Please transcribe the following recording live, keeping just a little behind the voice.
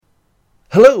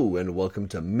Hello and welcome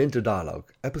to Minter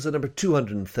Dialogue, episode number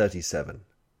 237.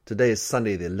 Today is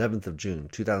Sunday the 11th of June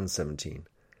 2017.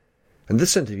 And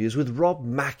this interview is with Rob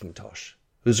McIntosh,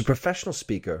 who's a professional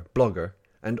speaker, blogger,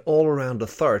 and all-around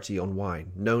authority on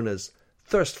wine, known as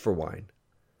Thirst for Wine.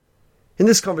 In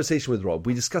this conversation with Rob,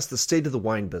 we discuss the state of the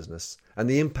wine business and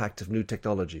the impact of new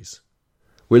technologies.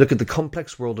 We look at the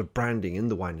complex world of branding in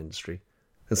the wine industry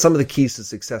and some of the keys to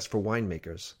success for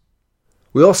winemakers.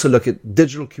 We also look at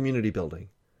digital community building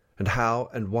and how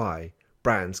and why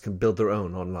brands can build their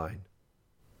own online.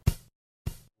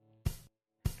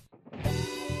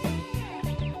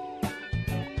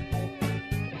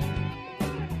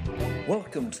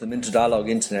 Welcome to the Minter Dialogue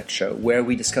Internet Show, where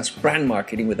we discuss brand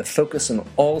marketing with a focus on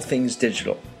all things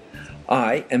digital.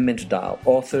 I am Minter Dial,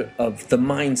 author of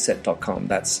TheMyndset.com,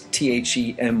 that's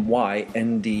TheMyndset,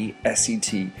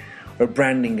 where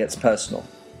branding gets personal.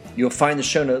 You'll find the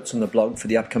show notes on the blog for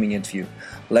the upcoming interview.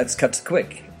 Let's cut to the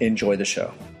quick. Enjoy the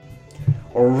show.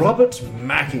 Robert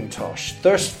McIntosh,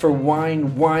 Thirst for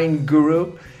Wine, wine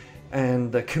guru,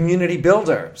 and a community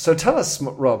builder. So tell us,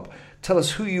 Rob,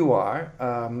 who you are,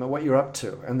 what you're up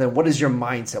to, and then what is your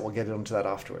mindset? We'll get into that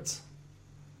afterwards.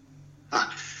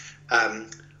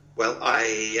 Well,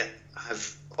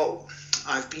 I've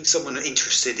been someone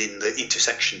interested in the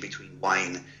intersection between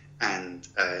wine and,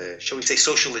 shall we say,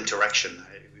 social interaction.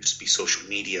 It used to be social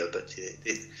media, but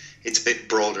it's a bit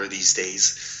broader these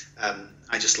days.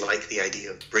 I just like the idea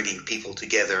of bringing people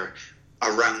together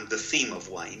around the theme of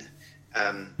wine,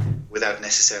 without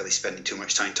necessarily spending too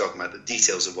much time talking about the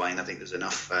details of wine. I think there's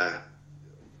enough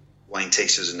wine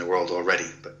tasters in the world already.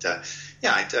 But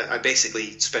I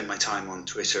basically spend my time on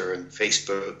Twitter and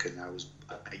Facebook, and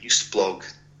I used to blog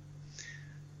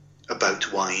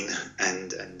about wine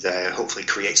and hopefully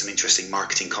create some interesting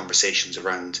marketing conversations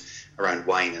around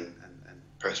wine and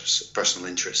personal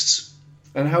interests.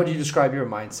 And how would you describe your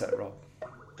mindset, Rob?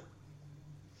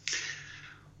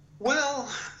 Well,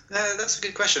 that's a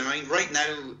good question. I mean, right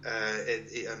now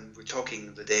we're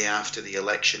talking the day after the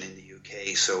election in the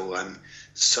UK, so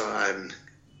I'm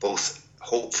both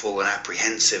hopeful and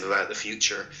apprehensive about the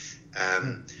future.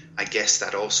 I guess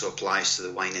that also applies to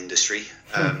the wine industry.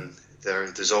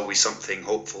 There's always something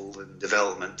hopeful in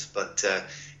development, but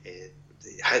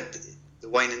the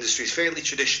wine industry is fairly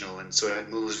traditional, and so it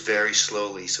moves very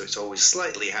slowly. So it's always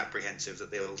slightly apprehensive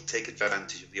that they'll take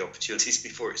advantage of the opportunities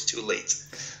before it's too late.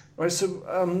 All right. So,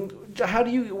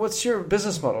 what's your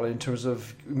business model in terms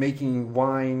of making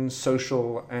wine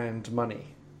social and money?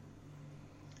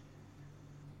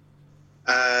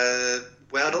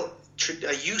 Well,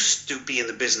 I used to be in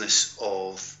the business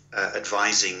of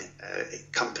advising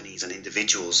companies and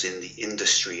individuals in the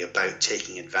industry about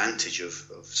taking advantage of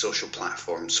social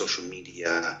platforms, social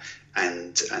media,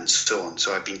 and so on.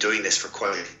 So I've been doing this for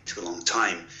quite a long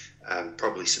time,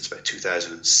 probably since about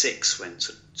 2006, when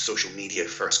social media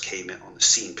first came in on the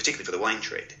scene, particularly for the wine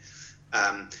trade.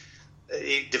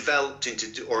 It developed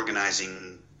into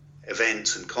organising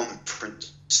events and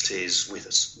conferences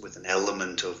with an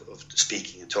element of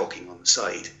speaking and talking on the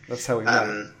side. That's how we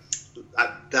met.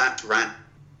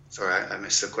 Sorry, I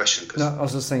missed the question. No, I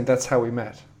was just saying that's how we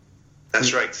met.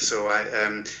 That's right. So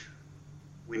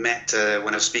we met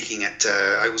when I was speaking at.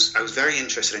 I was very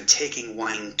interested in taking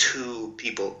wine to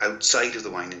people outside of the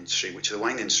wine industry, which the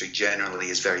wine industry generally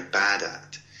is very bad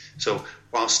at. So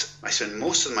whilst I spend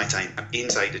most of my time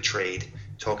inside the trade,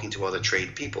 talking to other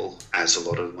trade people, as a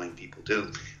lot of wine people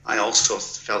do, I also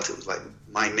felt it was like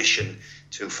my mission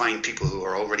to find people who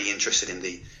are already interested in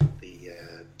the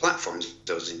platforms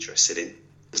I was interested in,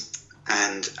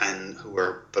 and who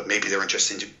are, but maybe they're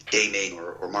interested in gaming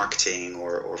or marketing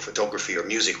or photography or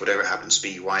music, whatever it happens to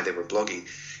be, why they were blogging,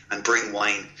 and bring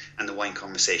wine and the wine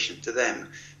conversation to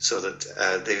them, so that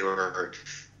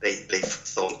they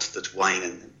thought that wine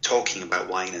and talking about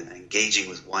wine and engaging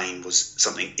with wine was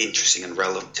something interesting and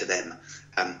relevant to them.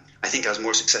 I think I was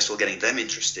more successful getting them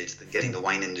interested than getting the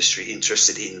wine industry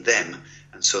interested in them,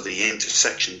 and so the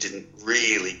intersection didn't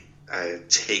really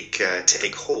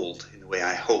take hold in the way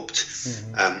I hoped.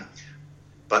 Mm-hmm.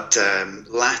 But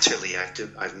latterly,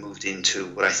 I've moved into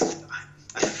what I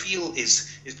feel is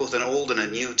both an old and a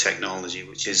new technology,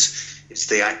 which is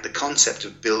the concept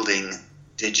of building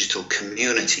digital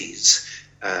communities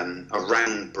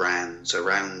around brands,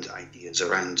 around ideas,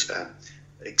 around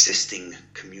existing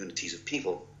communities of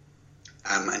people,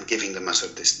 and giving them a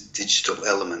sort of this digital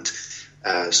element,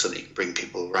 so that you can bring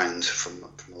people around from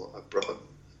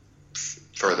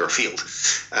further afield.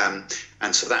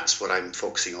 And so that's what I'm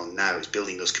focusing on now, is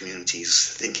building those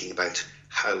communities, thinking about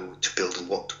how to build and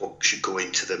what should go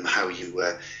into them, how you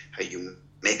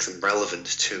make them relevant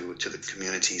to the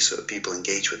community so that people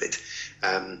engage with it.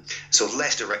 So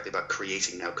less directly about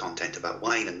creating now content about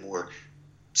wine and more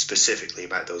specifically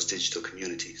about those digital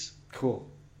communities. Cool.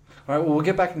 All right, well, we'll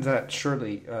get back into that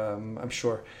shortly, I'm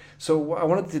sure. So I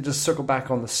wanted to just circle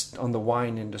back on the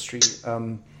wine industry.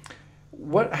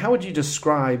 How would you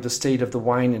describe the state of the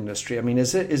wine industry? I mean,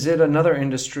 is it another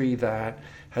industry that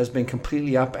has been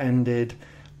completely upended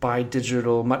by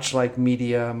digital, much like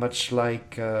media, much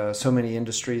like so many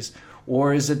industries,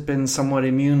 or has it been somewhat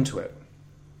immune to it?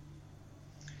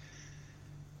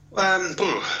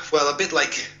 Well, a bit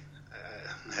like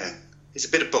it's a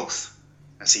bit of both.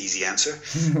 That's the easy answer.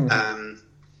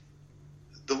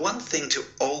 The one thing to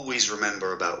always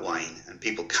remember about wine, and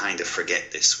people kind of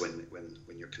forget this when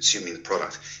you're consuming the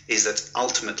product, is that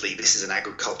ultimately this is an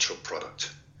agricultural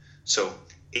product. So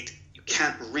you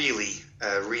can't really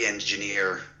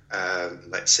re-engineer,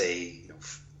 let's say,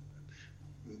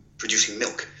 producing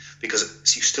milk,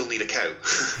 because you still need a cow.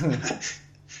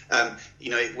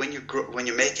 When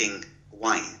you're making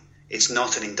wine, it's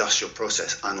not an industrial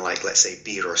process, unlike, let's say,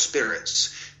 beer or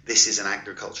spirits. This is an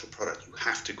agricultural product. You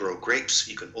have to grow grapes.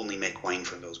 You can only make wine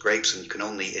from those grapes, and you can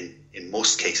only, in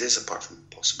most cases, apart from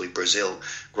possibly Brazil,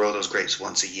 grow those grapes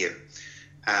once a year.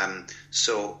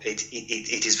 So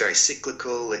it is very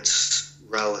cyclical. It's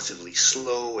relatively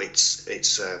slow. It's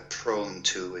prone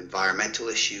to environmental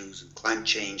issues and climate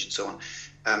change and so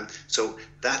on. So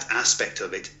that aspect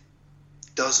of it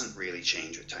doesn't really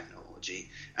change with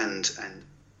technology, and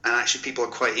actually people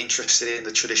are quite interested in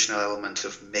the traditional element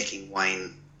of making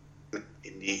wine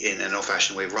in an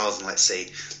old-fashioned way, rather than, let's say,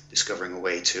 discovering a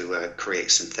way to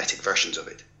create synthetic versions of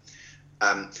it.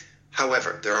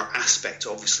 However, there are aspects,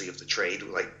 obviously, of the trade,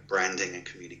 like branding and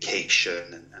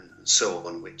communication and so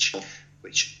on, which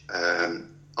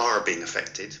are being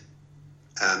affected.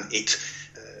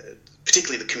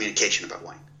 Particularly the communication about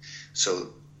wine.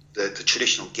 So the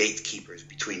traditional gatekeepers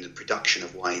between the production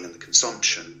of wine and the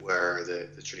consumption were the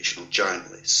traditional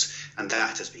journalists, and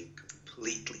that has been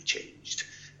completely changed.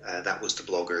 That was the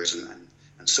bloggers and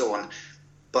so on.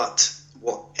 But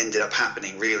what ended up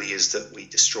happening really is that we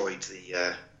destroyed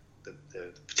the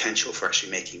potential for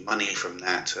actually making money from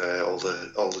that. All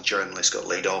the journalists got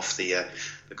laid off. The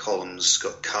columns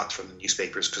got cut from the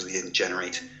newspapers because they didn't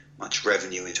generate much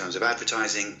revenue in terms of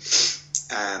advertising.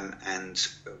 And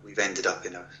we've ended up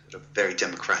in a sort of very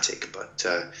democratic but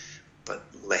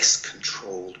less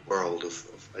controlled world of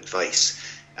advice,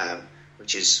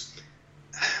 which has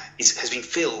been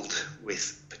filled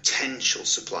with potential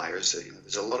suppliers.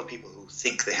 There's a lot of people who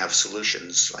think they have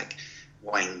solutions, like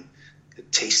wine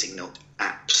tasting note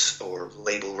apps or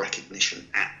label recognition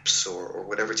apps or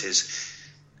whatever it is.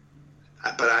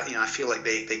 But I feel like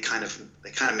they kind of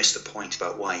missed the point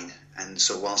about wine. And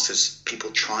so whilst there's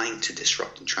people trying to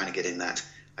disrupt and trying to get in that,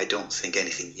 I don't think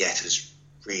anything yet has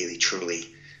really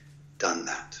truly done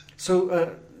that.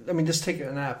 So just take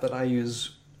an app that I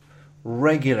use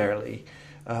regularly.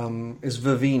 Is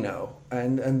Vivino,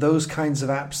 and those kinds of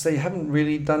apps, they haven't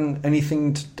really done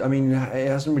anything it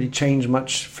hasn't really changed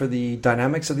much for the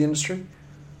dynamics of the industry.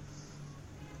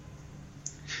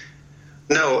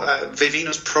 No,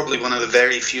 Vivino's probably one of the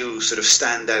very few sort of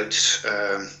standout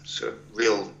sort of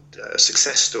real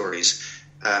success stories.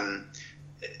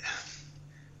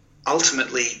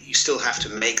 Ultimately, you still have to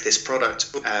make this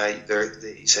product.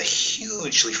 It's a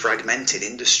hugely fragmented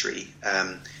industry.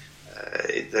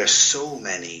 There's so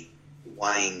many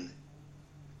wine,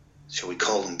 shall we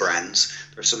call them brands,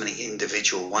 there are so many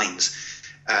individual wines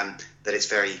that it's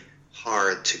very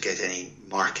hard to get any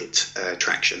market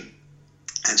traction.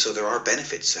 And so there are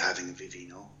benefits to having a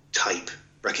Vivino type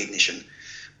recognition.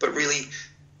 But really,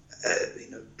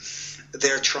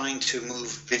 they're trying to move.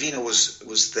 Vivino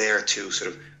was there to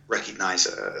sort of recognize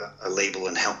a label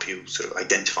and help you sort of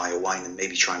identify a wine and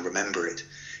maybe try and remember it.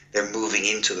 They're moving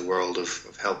into the world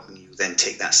of helping you then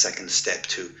take that second step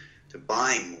to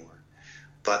buying more.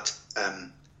 But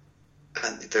and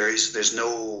there isn't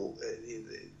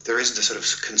a sort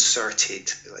of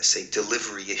concerted, let's say,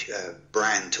 delivery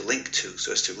brand to link to,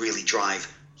 so as to really drive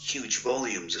huge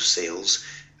volumes of sales.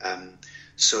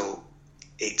 So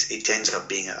it ends up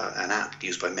being an app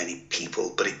used by many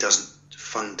people, but it doesn't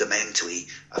fundamentally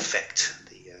affect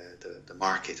the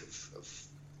market of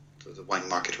the wine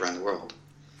market around the world.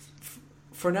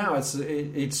 For now,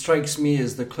 it strikes me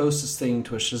as the closest thing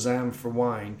to a Shazam for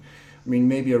wine. I mean,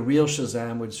 maybe a real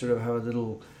Shazam would sort of have a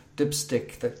little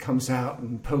dipstick that comes out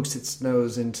and pokes its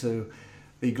nose into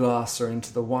the glass or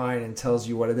into the wine and tells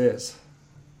you what it is.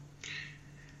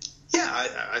 Yeah,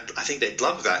 I think they'd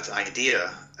love that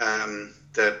idea.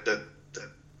 The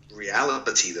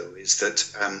reality, though, is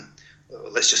that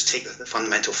let's just take the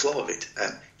fundamental flaw of it.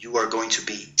 You are going to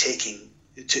be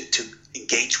to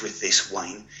engage with this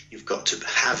wine, you've got to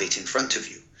have it in front of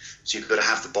you. So you've got to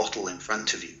have the bottle in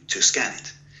front of you to scan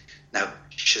it. Now,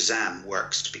 Shazam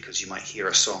works because you might hear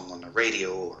a song on the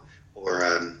radio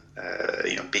or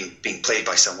being played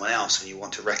by someone else, and you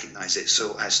want to recognize it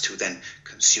so as to then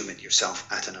consume it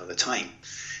yourself at another time.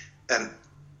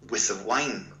 With the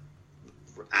wine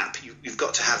app, you've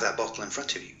got to have that bottle in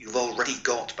front of you. You've already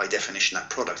got, by definition, that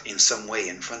product in some way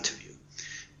in front of you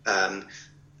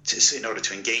in order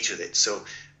to engage with it. So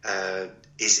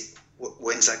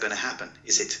when's that going to happen?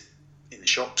 Is it in the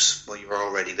shops? Well, you're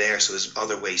already there, so there's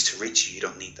other ways to reach you. You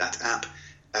don't need that app.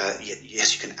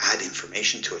 Yes, you can add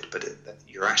information to it, but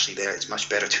you're actually there. It's much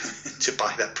better to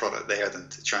buy that product there than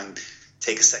to try and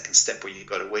take a second step where you've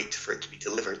got to wait for it to be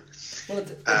delivered. Well,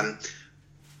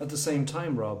 at the same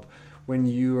time, Rob, when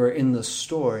you are in the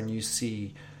store and you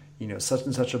see, such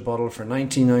and such a bottle for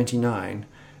 $19.99,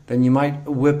 then you might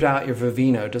whip out your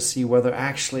Vivino to see whether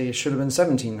actually it should have been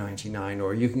 $17.99,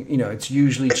 or you can, it's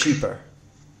usually cheaper.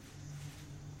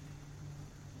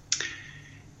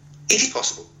 It is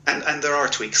possible, and there are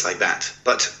tweaks like that.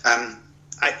 But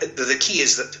the key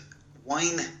is that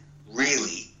wine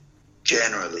really,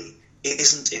 generally,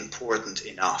 isn't important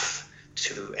enough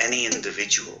to any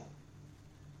individual,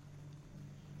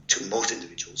 to most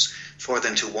individuals, for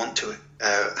them to want to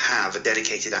have a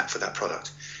dedicated app for that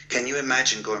product. Can you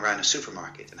imagine going around a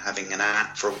supermarket and having an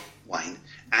app for wine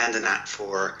and an app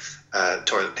for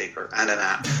toilet paper and an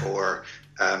app for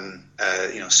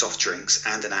soft drinks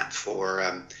and an app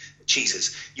for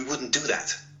cheeses? You wouldn't do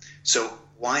that. So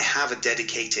why have a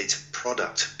dedicated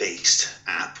product-based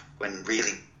app when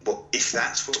really, if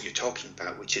that's what you're talking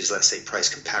about, which is, let's say, price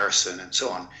comparison and so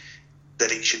on,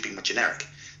 that it should be more generic.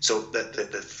 So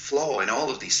the flaw in all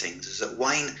of these things is that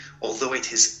wine, although it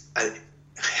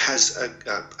has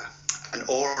an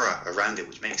aura around it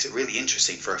which makes it really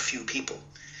interesting for a few people,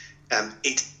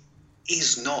 it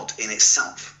is not in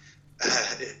itself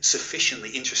sufficiently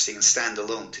interesting and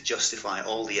standalone to justify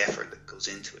all the effort that goes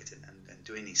into it and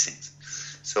doing these things.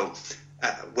 So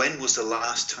when was the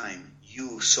last time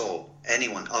you saw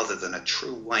anyone other than a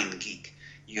true wine geek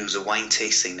use a wine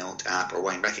tasting note app or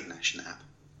wine recognition app?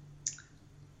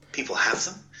 People have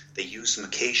them, they use them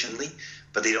occasionally,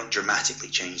 but they don't dramatically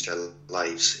change their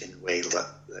lives in a way that,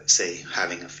 let's say,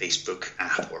 having a Facebook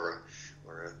app or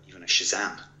even a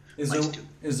Shazam might do.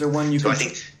 Is there one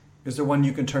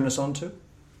you can turn us on to?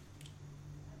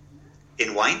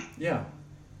 In wine? Yeah.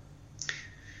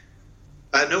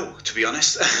 No, to be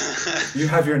honest. You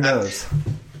have your nose.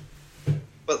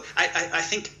 Well, I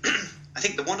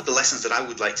think that one of the lessons that I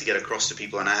would like to get across to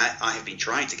people, and I have been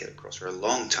trying to get across for a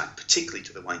long time, particularly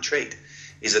to the wine trade,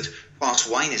 is that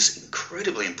whilst wine is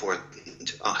incredibly important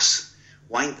to us,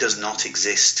 wine does not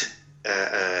exist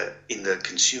in the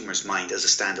consumer's mind as a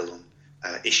standalone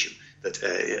issue. That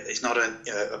it's not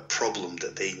a problem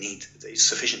that they need that is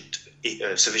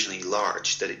sufficiently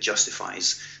large that it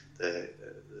justifies the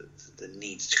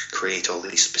need to create all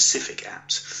these specific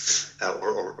apps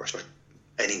or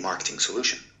any marketing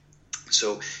solution.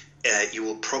 So you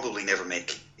will probably never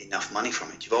make enough money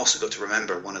from it. You've also got to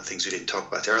remember one of the things we didn't talk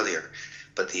about earlier,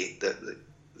 but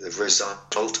the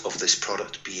result of this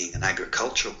product being an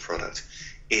agricultural product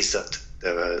is that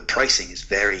the pricing is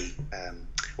very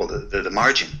the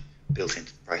margin built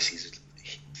into the pricing is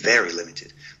very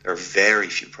limited. There are very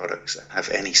few products that have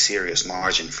any serious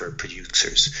margin for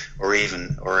producers or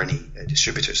any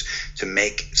distributors to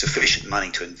make sufficient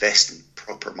money to invest in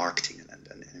proper marketing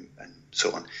and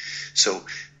so on. So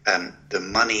the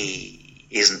money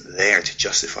isn't there to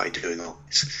justify doing all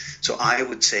this. So I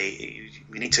would say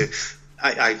we need to.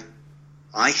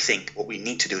 I think what we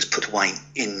need to do is put wine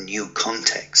in new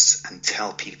contexts and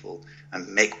tell people and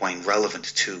make wine relevant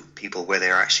to people where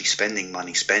they're actually spending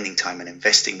money, spending time, and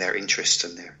investing their interest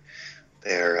and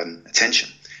their attention.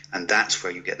 And that's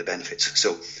where you get the benefits.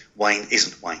 So wine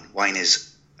isn't wine. Wine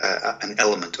is an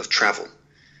element of travel.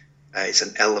 It's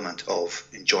an element of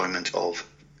enjoyment of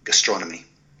gastronomy.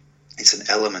 It's an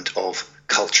element of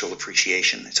cultural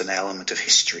appreciation. It's an element of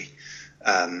history,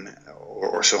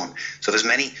 or so on. So there's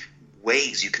many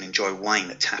ways you can enjoy wine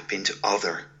that tap into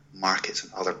other markets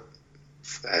and other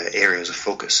areas of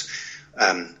focus,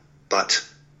 but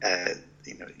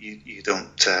you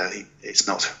don't. It's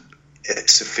not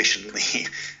sufficiently.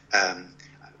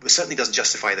 It certainly doesn't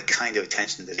justify the kind of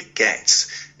attention that it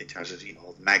gets in terms of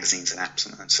magazines and apps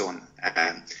and so on.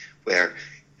 Where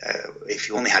if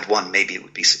you only had one, maybe it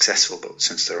would be successful. But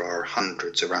since there are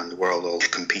hundreds around the world all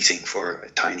competing for a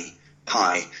tiny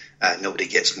pie, nobody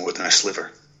gets more than a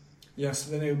sliver. Yes,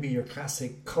 then it would be your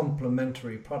classic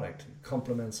complementary product. It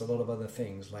complements a lot of other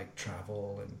things like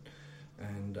travel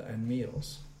and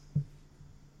meals.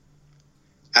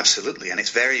 Absolutely, and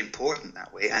it's very important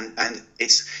that way, and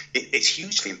it's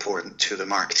hugely important to the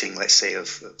marketing, let's say, of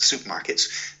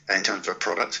supermarkets in terms of a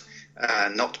product,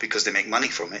 not because they make money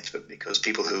from it, but because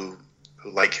people who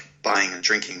like buying and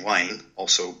drinking wine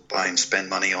also buy and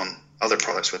spend money on other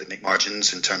products where they make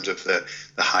margins in terms of the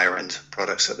higher end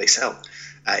products that they sell.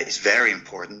 It's very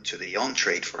important to the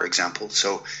on-trade, for example.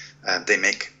 So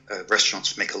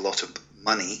restaurants make a lot of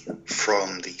money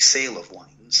from the sale of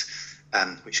wines,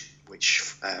 which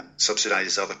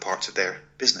subsidizes other parts of their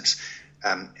business.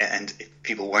 And if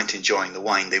people weren't enjoying the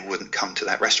wine, they wouldn't come to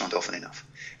that restaurant often enough.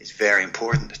 It's very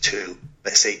important to,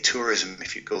 let's say, tourism.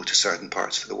 If you go to certain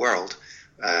parts of the world,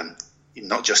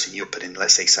 not just in Europe, but in,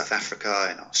 let's say, South Africa,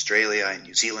 in Australia, in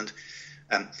New Zealand,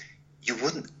 you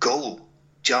wouldn't go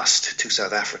just to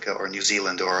South Africa or New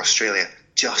Zealand or Australia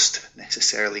just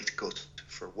necessarily to go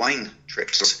for wine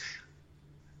trips,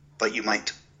 but you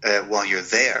might, while you're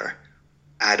there,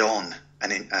 add on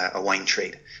a wine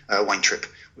trip,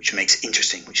 which makes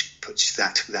interesting, which puts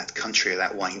that country or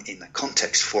that wine in the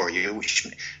context for you, which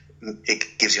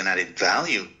it gives you an added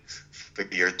value for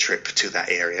your trip to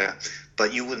that area.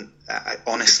 But you wouldn't,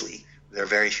 honestly, there are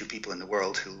very few people in the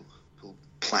world who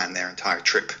plan their entire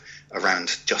trip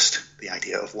around just the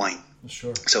idea of wine.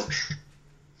 Sure. So,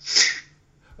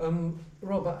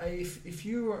 Rob, if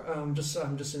you I'm just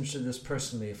interested in this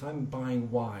personally. If I'm buying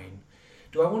wine,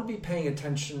 do I want to be paying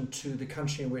attention to the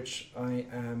country in which I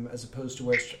am, as opposed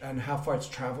to and how far it's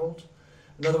traveled?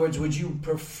 In other words, would you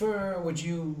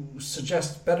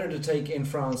suggest better to take in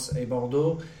France a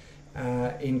Bordeaux,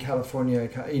 in California,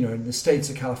 in the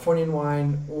States, a Californian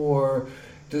wine, or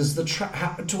does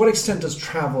to what extent does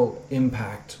travel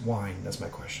impact wine? That's my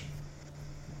question.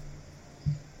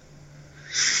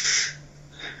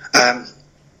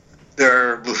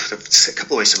 There are a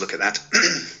couple of ways to look at that.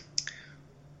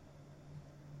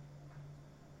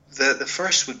 The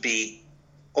first would be,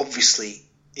 obviously,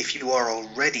 if you are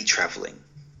already traveling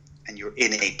and you're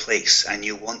in a place and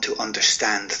you want to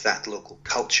understand that local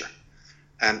culture,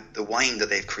 the wine that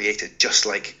they've created, just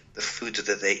like the food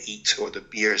that they eat or the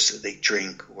beers that they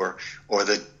drink or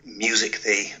the music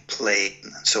they play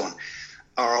and so on,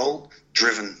 are all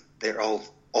driven, they're all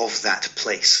of that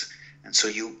place. And so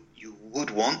you would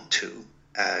want to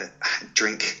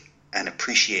drink and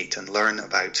appreciate and learn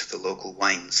about the local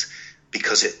wines,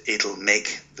 because it'll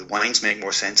make the wines make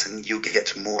more sense and you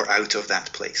get more out of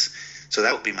that place. So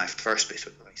that would be my first bit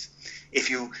of advice. If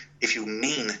you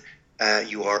mean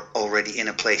you are already in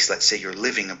a place, let's say you're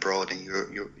living abroad and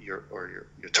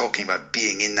you're talking about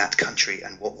being in that country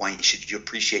and what wine should you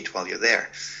appreciate while you're there,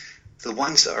 the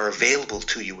wines that are available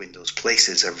to you in those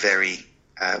places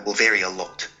will vary a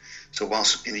lot. So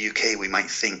whilst in the UK we might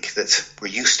think that we're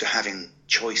used to having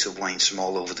choice of wines from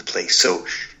all over the place. So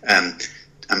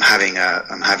I'm having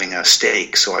a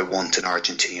steak, so I want an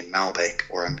Argentinian Malbec,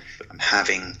 or I'm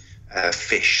having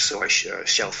fish, so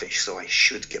shellfish, so I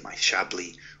should get my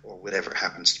Chablis, or whatever it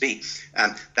happens to be.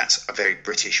 That's a very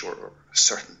British or a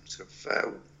certain sort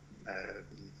of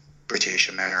British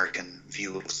American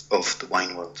view of the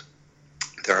wine world.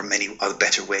 There are many other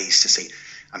better ways to say,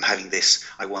 I'm having this,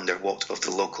 I wonder what of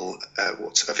the local,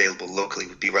 what's available locally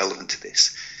would be relevant to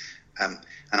this. And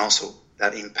also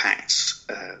that impacts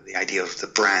the idea of the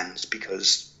brands,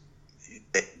 because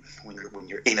when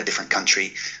you're in a different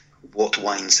country, what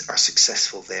wines are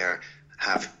successful there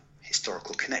have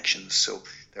historical connections. So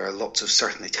there are lots of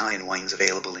certain Italian wines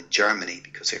available in Germany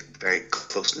because they're very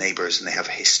close neighbours and they have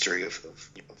a history of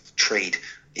trade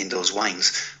in those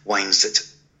wines that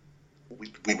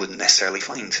we wouldn't necessarily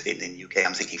find in the UK.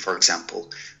 I'm thinking, for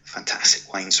example,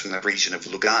 fantastic wines from the region of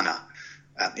Lugana.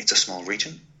 It's a small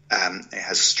region. It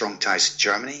has strong ties to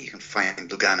Germany. You can find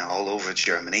Lugana all over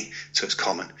Germany, so it's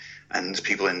common. And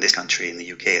people in this country, in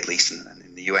the UK at least, and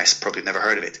in the US, probably never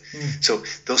heard of it. So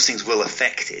those things will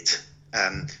affect it.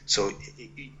 So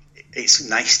it's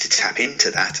nice to tap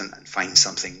into that and find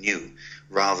something new,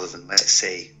 rather than, let's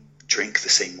say, drink the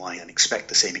same wine and expect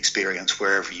the same experience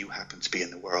wherever you happen to be in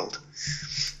the world.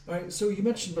 All right. So you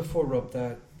mentioned before, Rob,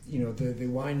 that the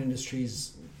wine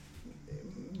industry's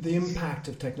the impact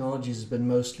of technologies has been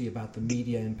mostly about the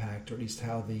media impact, or at least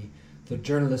how the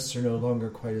journalists are no longer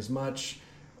quite as much.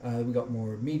 We got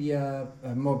more media,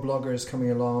 more bloggers coming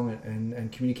along,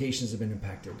 and communications have been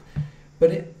impacted.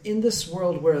 But in this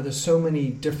world where there's so many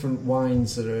different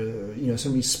wines that are, so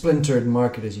many splintered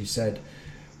market, as you said,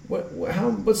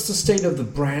 what's the state of the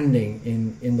branding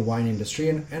in the wine industry,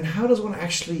 and how does one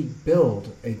actually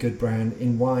build a good brand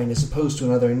in wine as opposed to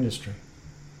another industry?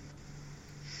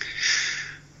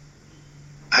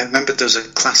 I remember there's a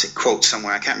classic quote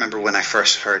somewhere. I can't remember when I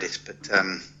first heard it, but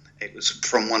it was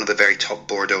from one of the very top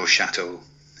Bordeaux Chateau,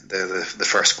 the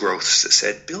first growths, that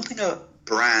said, building a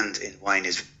brand in wine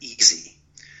is easy.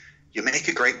 You make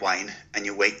a great wine and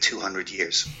you wait 200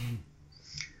 years.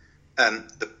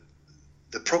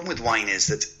 The problem with wine is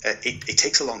that it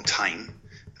takes a long time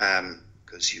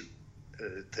because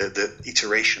the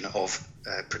iteration of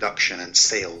production and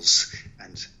sales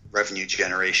and revenue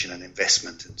generation and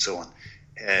investment and so on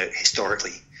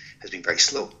historically has been very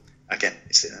slow. Again,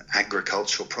 it's an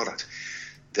agricultural product.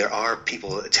 There are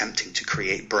people attempting to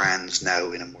create brands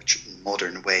now in a more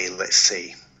modern way. Let's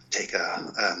say, take a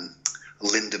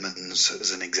Lindemans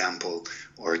as an example,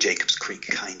 or a Jacob's Creek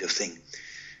kind of thing.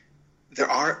 There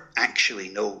are actually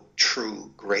no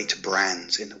true great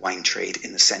brands in the wine trade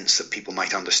in the sense that people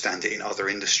might understand it in other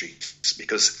industries,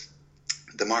 because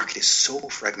the market is so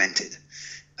fragmented,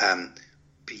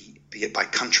 be it by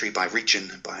country, by region,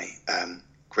 by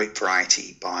grape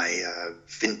variety, by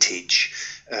vintage,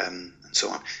 and so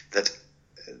on, that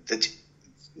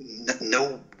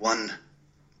no one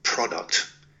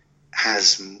product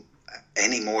has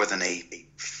any more than a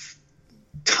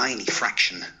tiny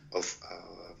fraction of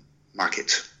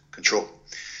market control.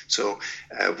 So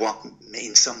what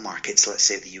in some markets, let's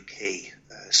say the UK,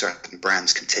 certain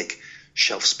brands can take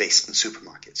shelf space in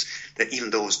supermarkets, that even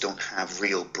those don't have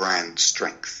real brand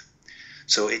strength.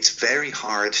 So it's very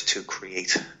hard to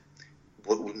create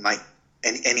what we might,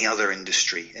 any other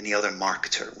industry, any other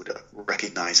marketer would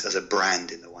recognize as a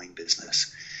brand in the wine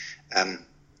business. The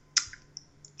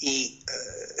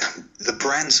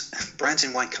brands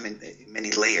in wine come in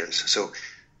many layers. So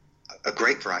a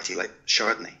grape variety like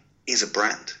Chardonnay is a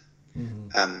brand.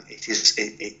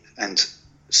 Mm-hmm. And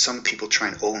some people try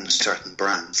and own certain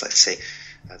brands. Let's say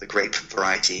the grape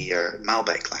variety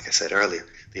Malbec, like I said earlier.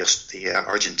 The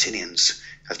Argentinians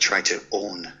have tried to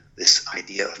own this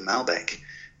idea of Malbec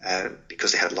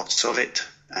because they had lots of it,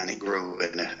 and it grew,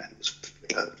 and it was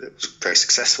very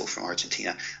successful from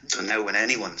Argentina. And so now when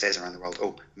anyone says around the world,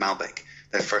 oh, Malbec,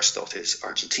 their first thought is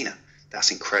Argentina.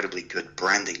 That's incredibly good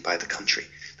branding by the country.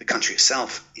 The country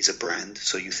itself is a brand,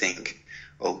 so you think,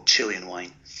 oh, Chilean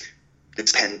wine,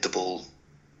 dependable,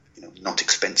 not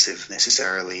expensive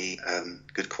necessarily,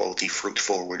 good quality, fruit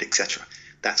forward, etc.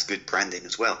 That's good branding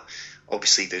as well.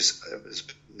 Obviously, there's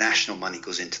national money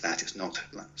goes into that. It's not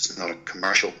a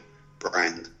commercial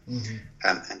brand. Mm-hmm.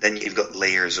 And then you've got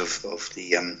layers of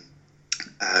the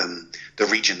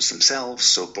regions themselves.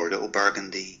 So Bordeaux,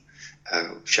 Burgundy,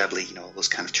 Chablis, all those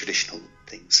kind of traditional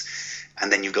things.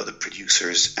 And then you've got the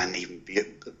producers, and even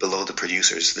below the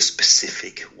producers, the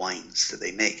specific wines that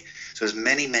they make. So there's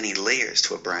many, many layers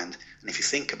to a brand. And if you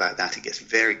think about that, it gets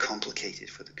very complicated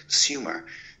for the consumer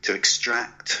to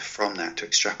extract from that, to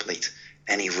extrapolate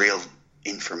any real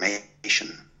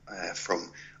information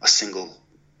from a single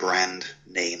brand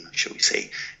name, shall we say.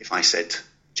 If I said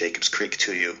Jacob's Creek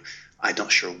to you, I'm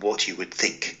not sure what you would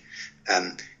think.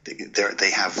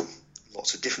 They have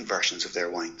lots of different versions of their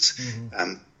wines.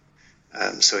 Mm-hmm.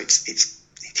 So it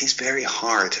is very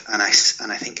hard, and I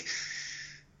think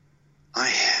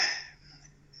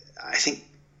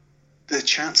the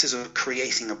chances of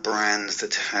creating a brand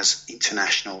that has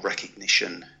international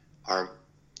recognition are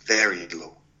very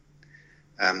low.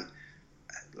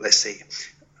 Let's say,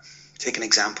 take an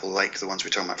example like the ones we're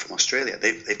talking about from Australia.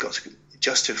 They've got to,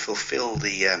 just to fulfill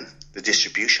the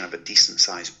distribution of a decent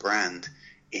sized brand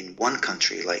in one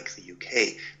country like the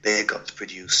UK, they've got to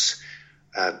produce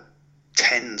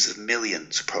tens of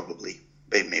millions, probably,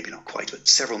 maybe not quite, but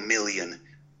several million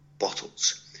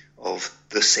bottles of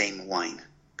the same wine,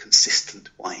 consistent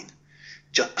wine,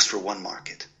 just for one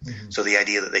market. Mm-hmm. So the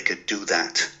idea that they could do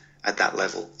that at that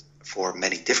level for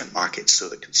many different markets so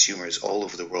that consumers all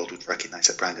over the world would recognize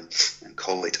that brand and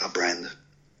call it a brand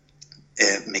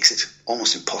makes it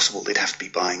almost impossible. They'd have to be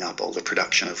buying up all the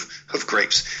production of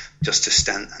grapes just to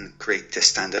stand and create a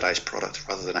standardized product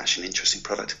rather than actually an interesting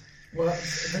product. Well,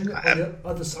 then on the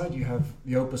other side, you have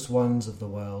the Opus Ones of the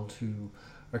world who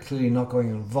are clearly not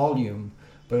going on volume,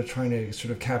 but are trying to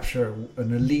sort of capture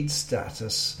an elite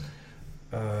status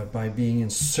by being in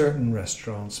certain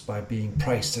restaurants, by being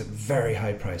priced at very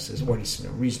high prices, or at least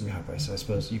reasonably high prices. I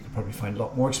suppose you could probably find a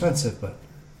lot more expensive, but...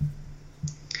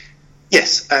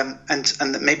 Yes, and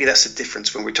maybe that's the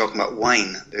difference when we're talking about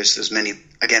wine. There's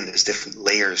different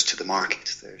layers to the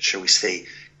market. There, shall we say,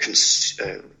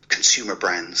 consumer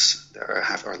brands that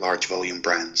are large volume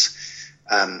brands,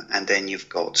 and then you've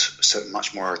got certain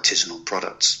much more artisanal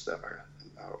products that are,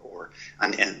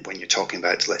 and when you're talking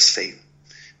about, let's say,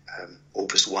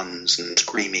 Opus Ones and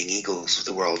Screaming Eagles of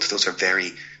the world, those are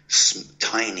very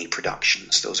tiny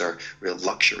productions. Those are real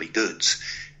luxury goods.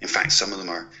 In fact, some of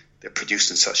them they're produced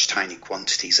in such tiny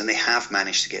quantities, and they have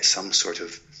managed to get some sort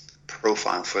of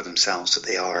profile for themselves that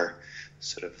they are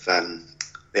sort of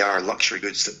they are luxury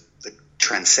goods that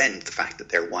transcend the fact that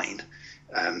they're wine,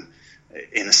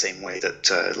 in the same way that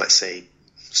let's say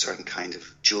certain kind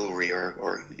of jewelry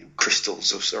or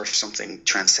crystals or something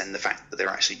transcend the fact that they're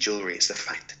actually jewelry. It's the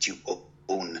fact that you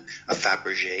own a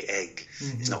Fabergé egg.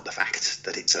 Mm-hmm. It's not the fact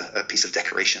that it's a piece of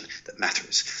decoration that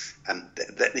matters.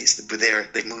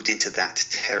 They've moved into that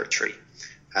territory.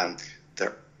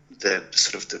 The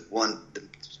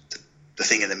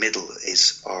thing in the middle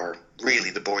are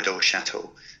really the Bordeaux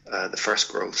Chateau, the first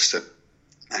growths that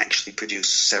actually produce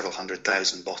several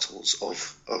 100,000 bottles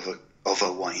of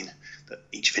a wine, that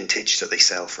each vintage that they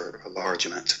sell for a large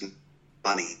amount of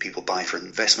money, people buy for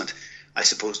investment. I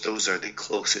suppose those are the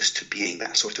closest to being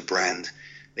that sort of brand.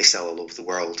 They sell all over the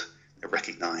world. They're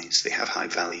recognized. They have high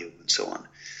value and so on.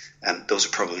 Those are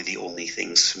probably the only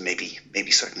things,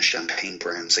 maybe certain champagne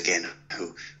brands, again,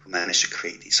 who manage to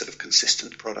create these sort of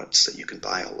consistent products that you can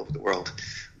buy all over the world,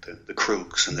 the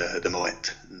Krugs and the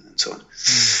Moet and so on.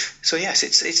 Mm. So yes,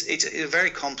 it's a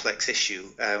very complex issue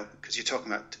because you're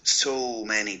talking about so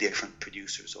many different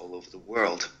producers all over the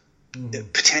world.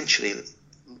 Mm. Potentially,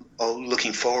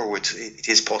 looking forward, it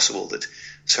is possible that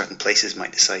certain places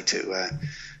might decide to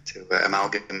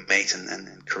amalgamate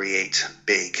and create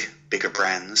bigger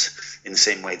brands in the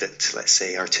same way that, let's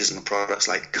say, artisanal products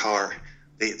like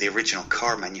the original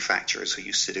car manufacturers who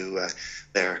used to do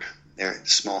their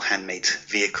small handmade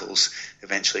vehicles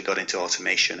eventually got into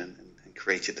automation and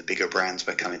created the bigger brands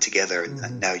by coming together. Mm-hmm.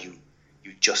 And now you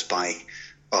just buy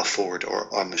a Ford or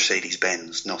a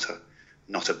Mercedes-Benz, not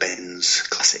a Benz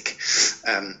Classic.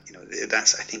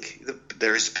 That's, I think,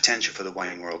 there is potential for the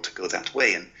wine world to go that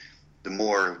way, and the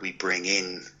more we bring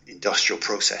in industrial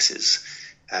processes,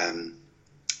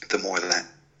 the more that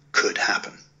could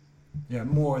happen. Yeah,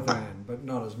 more than, but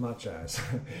not as much as.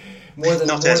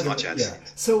 Not as much as. Yeah.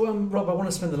 So, Rob, I want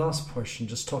to spend the last portion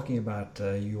just talking about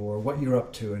what you're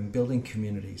up to in building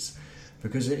communities,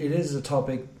 because it is a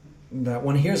topic that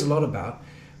one hears a lot about.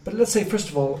 But let's say, first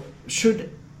of all, should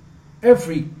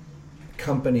every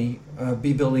company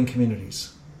be building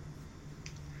communities?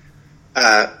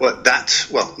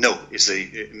 No is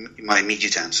my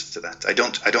immediate answer to that. I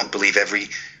don't believe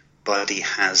everybody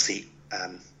has the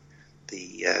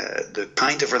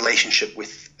kind of relationship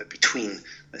between,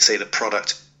 let's say, the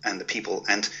product and the people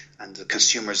and the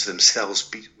consumers themselves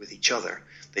with each other.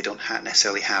 They don't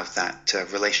necessarily have that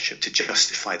relationship to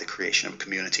justify the creation of a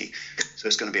community. So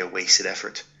it's going to be a wasted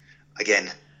effort.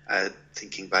 Again,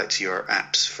 thinking back to your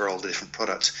apps for all the different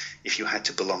products, if you had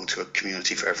to belong to a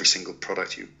community for every single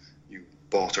product you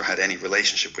bought or had any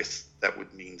relationship with, that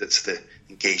would mean that the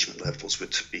engagement levels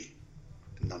would be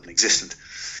non-existent.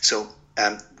 So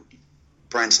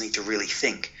brands need to really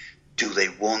think: do they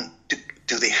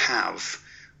have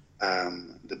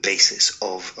the basis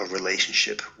of a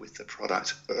relationship with the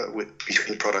product,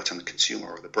 between the product and the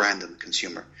consumer, or the brand and the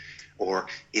consumer, or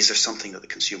is there something that the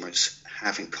consumers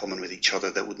have in common with each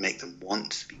other that would make them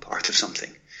want to be part of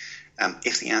something?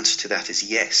 If the answer to that is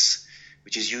yes,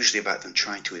 which is usually about them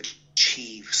trying to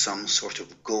achieve some sort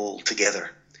of goal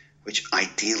together, which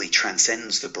ideally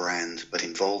transcends the brand but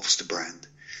involves the brand,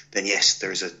 then yes,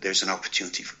 there's an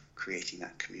opportunity for creating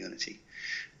that community.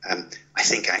 I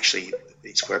think actually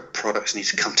it's where products need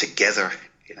to come together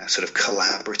in a sort of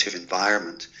collaborative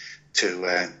environment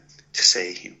to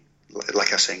say,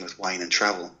 like I was saying with wine and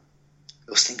travel,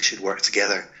 those things should work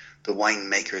together. The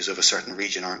winemakers of a certain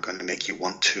region aren't going to make you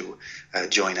want to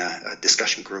join a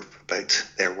discussion group about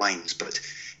their wines, but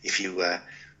if you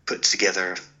put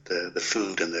together the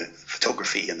food and the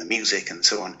photography and the music and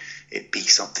so on, it'd be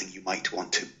something you might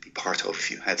want to be part of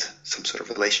if you had some sort of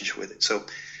relationship with it. So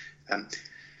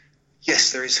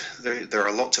yes, there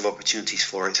are lots of opportunities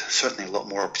for it. Certainly a lot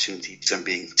more opportunities than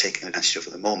being taken advantage of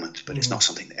at the moment, but it's not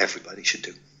something that everybody should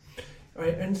do. All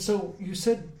right, and so you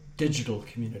said digital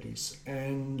communities,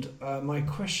 and my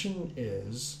question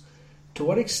is, to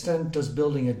what extent does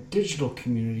building a digital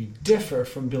community differ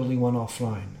from building one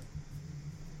offline?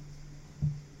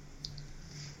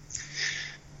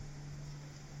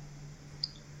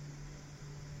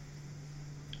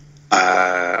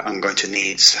 I'm going to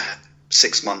need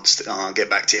 6 months to get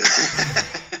back to you.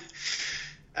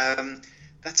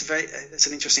 That's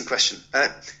an interesting question.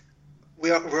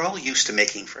 We're all used to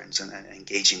making friends and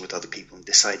engaging with other people and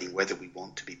deciding whether we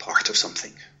want to be part of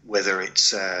something, whether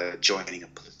it's joining a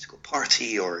political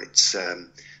party or it's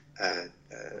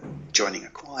joining a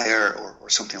choir or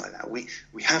something like that. We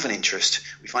have an interest.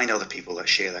 We find other people that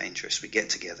share that interest. We get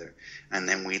together, and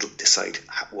then we decide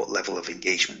what level of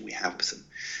engagement we have with them.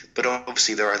 But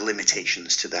obviously, there are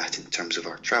limitations to that in terms of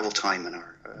our travel time and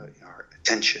our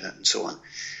attention and so on.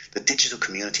 The digital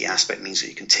community aspect means that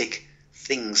you can take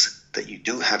things that you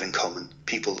do have in common.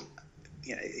 People,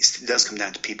 it does come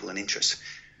down to people and interests.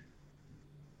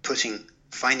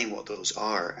 Finding what those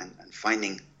are and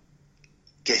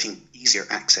getting easier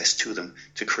access to them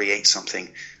to create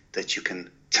something that you can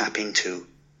tap into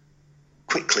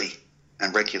quickly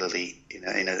and regularly in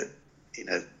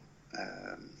an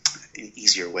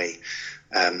easier way.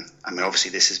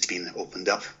 Obviously this has been opened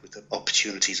up with the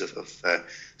opportunities of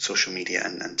social media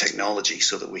and technology,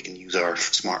 so that we can use our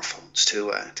smartphones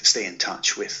to stay in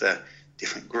touch with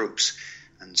different groups,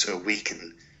 and so we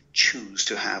can choose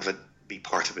to be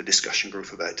part of a discussion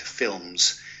group about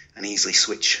films and easily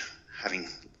switch, having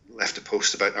left a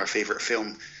post about our favourite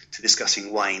film, to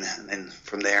discussing wine, and then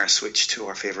from there switch to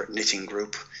our favourite knitting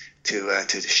group to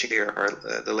share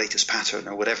the latest pattern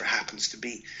or whatever happens to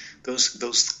be.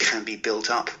 Those can be built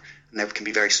up, and they can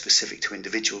be very specific to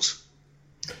individuals.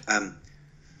 I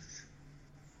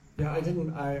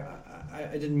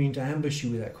didn't mean to ambush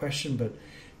you with that question, but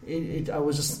I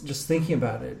was just thinking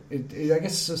about it. I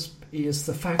guess it's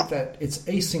the fact that it's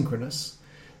asynchronous,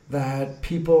 that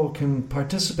people can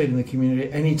participate in the community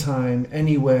anytime,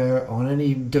 anywhere, on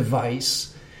any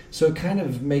device. So it kind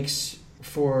of makes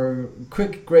for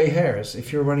quick grey hairs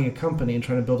if you're running a company and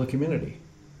trying to build a community.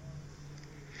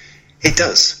 It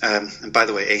does. And by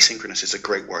the way, asynchronous is a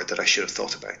great word that I should have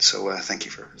thought about. So thank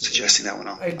you for suggesting that one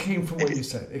on. It came from what you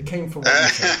said.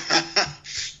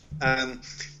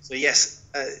 So yes,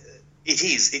 it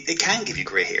is. It can give you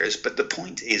grey hairs, but the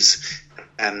point is,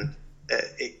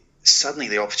 suddenly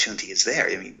the opportunity is there.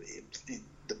 I mean,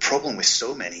 the problem with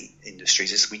so many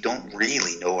industries is we don't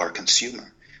really know our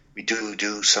consumer. We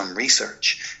do some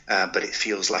research, but it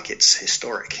feels like it's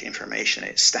historic information,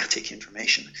 it's static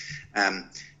information.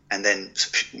 And then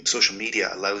social media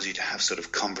allows you to have sort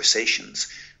of conversations,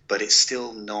 but it's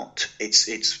still not, it's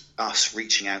us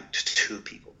reaching out to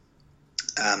people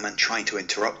and trying to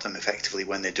interrupt them effectively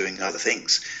when they're doing other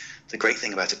things. The great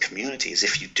thing about a community is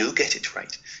if you do get it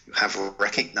right, you have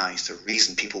recognized the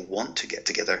reason people want to get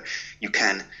together, you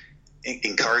can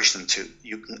encourage them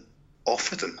you can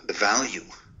offer them the value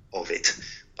of it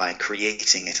by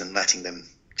creating it and letting them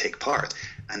take part.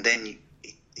 And then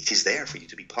it is there for you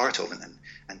to be part of and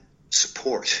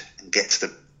support and get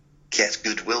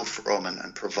goodwill from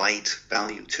and provide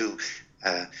value to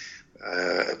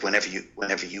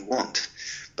whenever you want.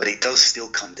 But it does still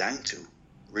come down to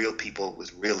real people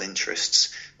with real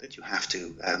interests that you have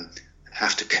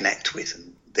to connect with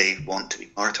and they want to be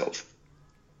part of.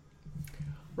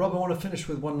 Rob, I want to finish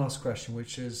with one last question,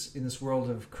 which is, in this world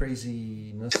of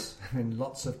craziness and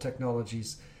lots of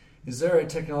technologies, is there a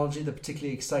technology that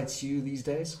particularly excites you these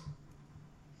days?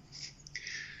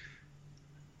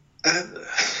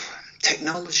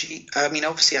 Technology. I mean,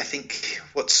 obviously, I think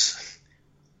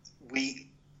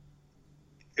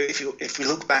if we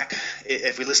look back,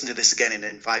 if we listen to this again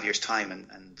in 5 years' time,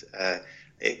 and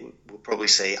it will probably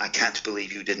say, "I can't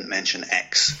believe you didn't mention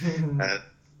X."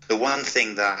 The one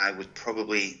thing that I would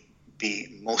probably be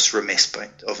most remiss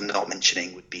of not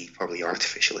mentioning would be probably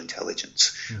artificial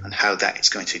intelligence and how that is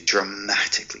going to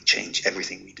dramatically change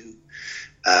everything we do,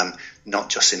 not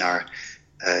just in our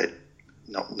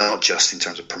not just in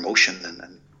terms of promotion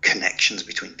and connections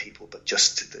between people, but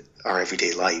just our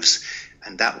everyday lives.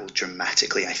 And that will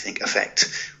dramatically, I think, affect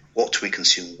what we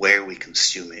consume, where we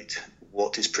consume it,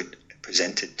 what is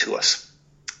presented to us.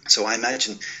 So I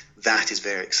imagine that is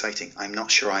very exciting. I'm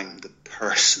not sure I'm the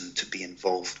person to be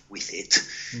involved with it.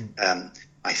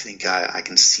 I think I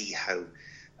can see how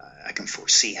I can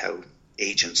foresee how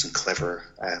agents and clever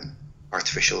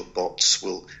artificial bots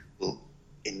will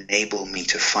enable me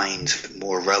to find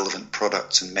more relevant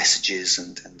products and messages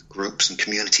and groups and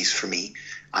communities for me,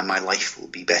 and my life will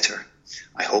be better,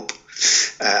 I hope,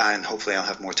 and hopefully I'll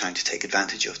have more time to take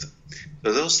advantage of them.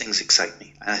 So those things excite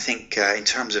me. And I think in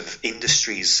terms of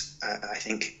industries, I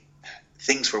think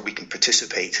things where we can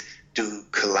participate, do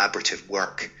collaborative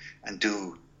work and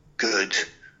do good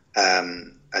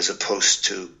as opposed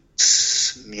to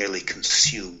merely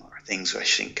consume, are things I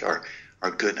think are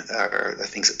good, are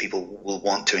things that people will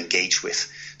want to engage with.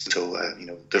 So,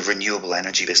 the renewable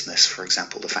energy business, for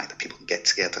example, the fact that people can get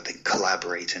together, they can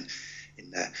collaborate in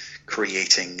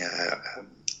creating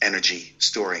energy,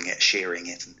 storing it, sharing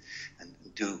it, and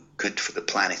do good for the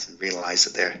planet, and realize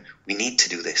that we need to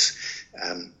do this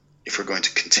if we're going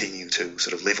to continue to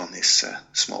sort of live on this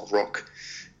small rock.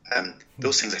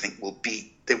 Those things I think will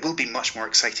be much more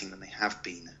exciting than they have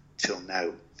been till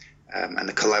now. And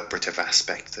the collaborative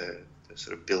aspect, the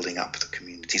sort of building up the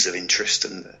communities of interest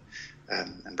and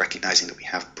recognizing that we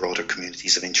have broader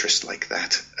communities of interest like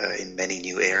that in many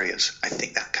new areas. I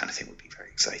think that kind of thing would be very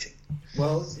exciting.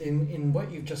 Well, in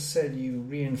what you've just said, you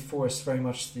reinforce very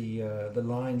much the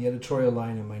editorial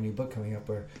line in my new book coming up,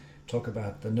 where I talk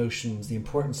about the notions, the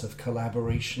importance of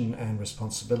collaboration and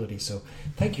responsibility. So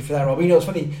thank you for that, Rob. You know, it's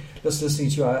funny, just listening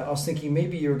to you, I was thinking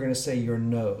maybe you were going to say your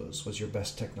nose was your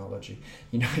best technology.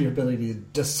 You know, your ability to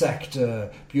dissect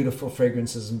beautiful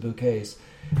fragrances and bouquets.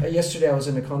 Yesterday I was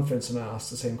in a conference and I asked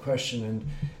the same question, and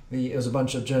it was a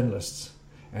bunch of journalists.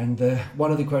 And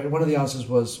one of the answers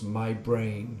was my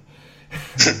brain.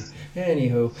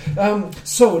 Anywho,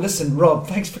 so listen, Rob,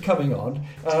 thanks for coming on.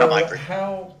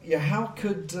 How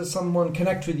could someone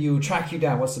connect with you, track you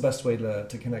down? What's the best way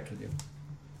to connect with you?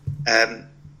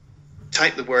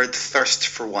 Type the word "thirst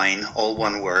for wine," all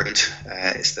one word.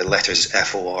 It's the letters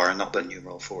FOR, not the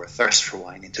numeral 4. Thirst for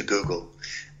wine into Google,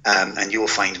 and you will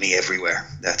find me everywhere.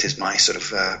 That is my sort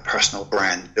of personal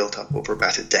brand, built up over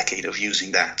about a decade of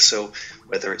using that. So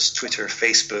whether it's Twitter,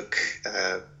 Facebook,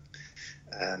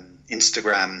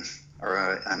 Instagram,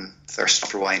 or Thirst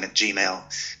for Wine at Gmail,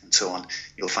 and so on,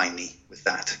 you'll find me with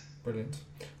that. Brilliant.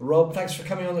 Rob, thanks for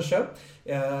coming on the show.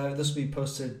 This will be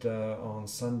posted on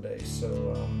Sunday,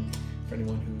 so for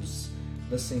anyone who's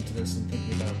listening to this and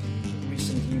thinking about the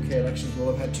recent UK elections,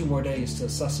 we'll have had 2 more days to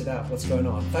suss it out, what's going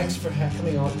on. Thanks for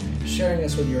coming on, sharing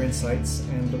us with your insights,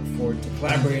 and look forward to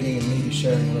collaborating and maybe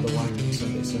sharing another wine with you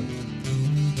someday soon.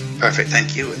 Perfect,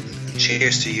 thank you, and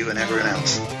cheers to you and everyone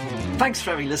else. Thanks for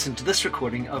having listened to this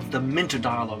recording of the Minter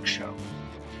Dialogue Show.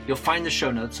 You'll find the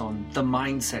show notes on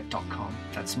themindset.com.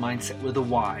 That's mindset with a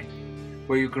Y,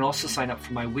 where you can also sign up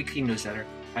for my weekly newsletter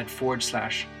at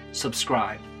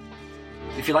 /subscribe.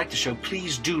 If you like the show,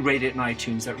 please do rate it in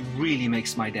iTunes. That really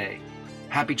makes my day.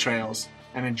 Happy trails,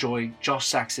 and enjoy Josh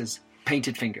Sachs's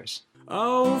Painted Fingers.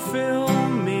 Oh, fill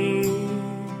me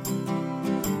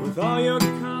with all your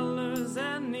colors,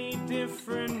 any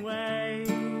different way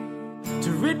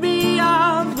to rid me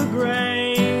of the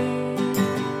gray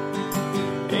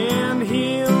and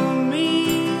heal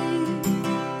me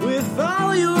with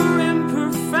all your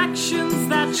imperfections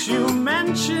that you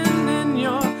mention in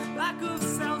your lack of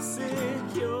self-security.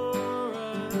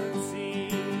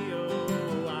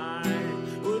 Oh, I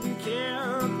wouldn't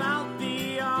care about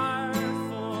the art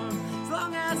form as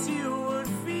long as you would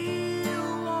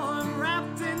feel warm,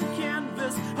 wrapped in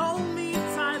canvas. Hold me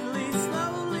tightly,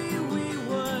 slowly we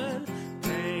would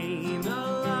paint a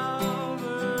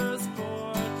lover's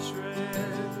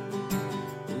portrait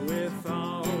with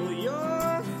all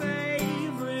your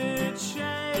favorite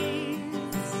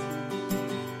shades,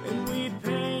 and we'd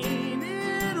paint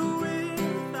it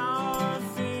with our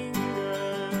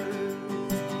fingers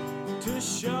to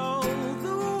show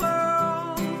the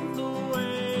world the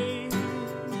way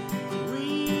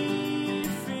we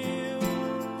feel.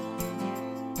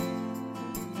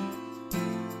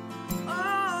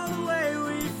 Oh, the way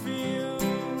we feel.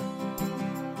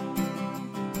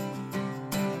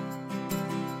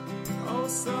 Oh,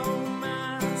 so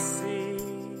messy.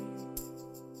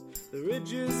 The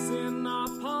ridges in our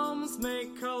palms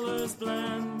make colors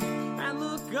blend and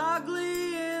look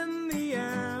ugly in the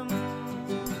end,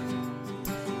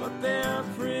 but they're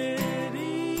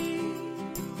pretty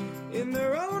in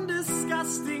their own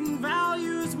disgusting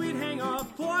values. We'd hang our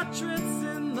portraits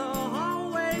in the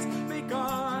hallways, make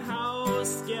our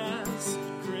house guests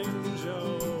cringe.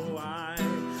 Oh, I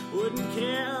wouldn't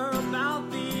care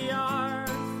about the art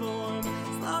form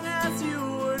as long as you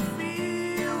would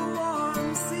feel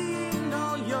warm, seeing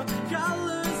all your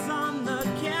colors on the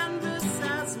canvas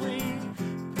as we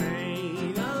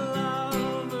paint a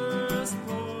lover's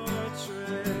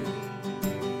portrait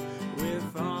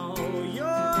with all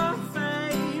your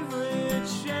favorite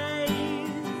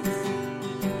shades,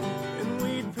 and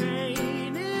we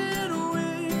paint it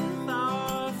with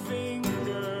our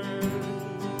fingers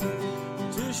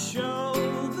to show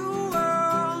the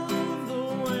world the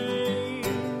way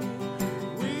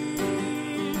we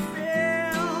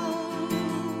feel.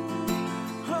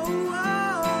 Oh,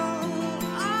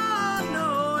 no,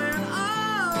 and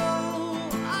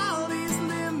all these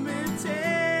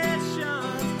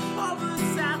limitations,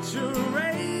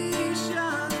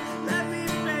 oversaturation. Let me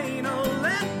paint, oh,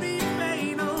 let me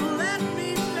paint, oh, let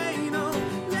me paint, oh,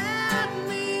 let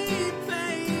me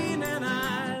paint, and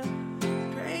I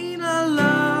paint a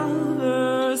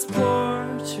lover's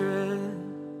portrait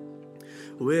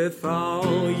with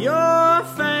all your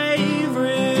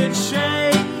favorite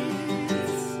shades,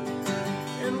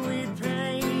 and we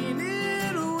paint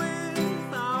it with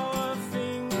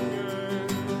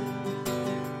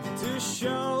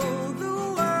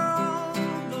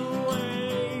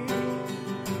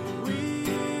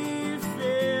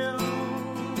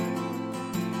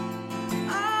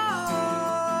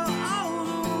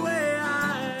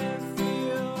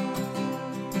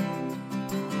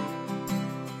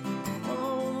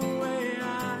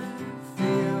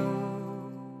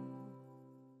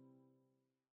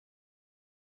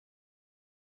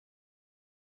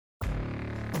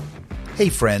Hey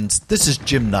friends, this is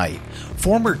Jim Knight,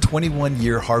 former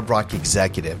 21-year Hard Rock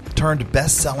executive turned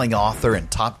best-selling author and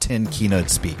top 10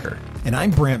 keynote speaker. And I'm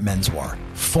Brant Menswar,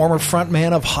 former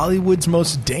frontman of Hollywood's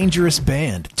Most Dangerous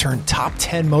Band turned top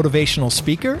 10 motivational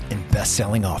speaker and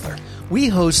best-selling author. We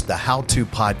host the how-to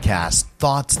podcast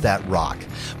Thoughts That Rock,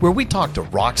 where we talk to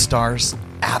rock stars,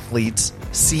 athletes,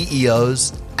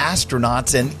 CEOs,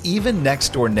 astronauts, and even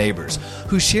next-door neighbors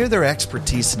who share their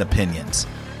expertise and opinions.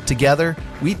 Together,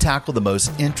 we tackle the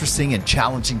most interesting and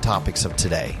challenging topics of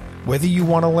today. Whether you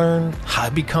want to learn how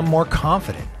to become more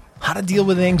confident, how to deal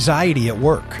with anxiety at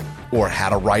work, or how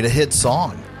to write a hit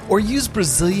song, or use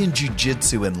Brazilian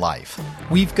Jiu-Jitsu in life,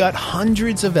 we've got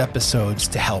hundreds of episodes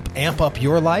to help amp up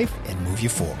your life and move you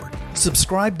forward.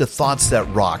 Subscribe to Thoughts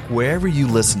That Rock wherever you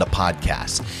listen to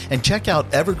podcasts, and check out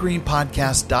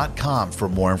evergreenpodcast.com for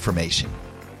more information.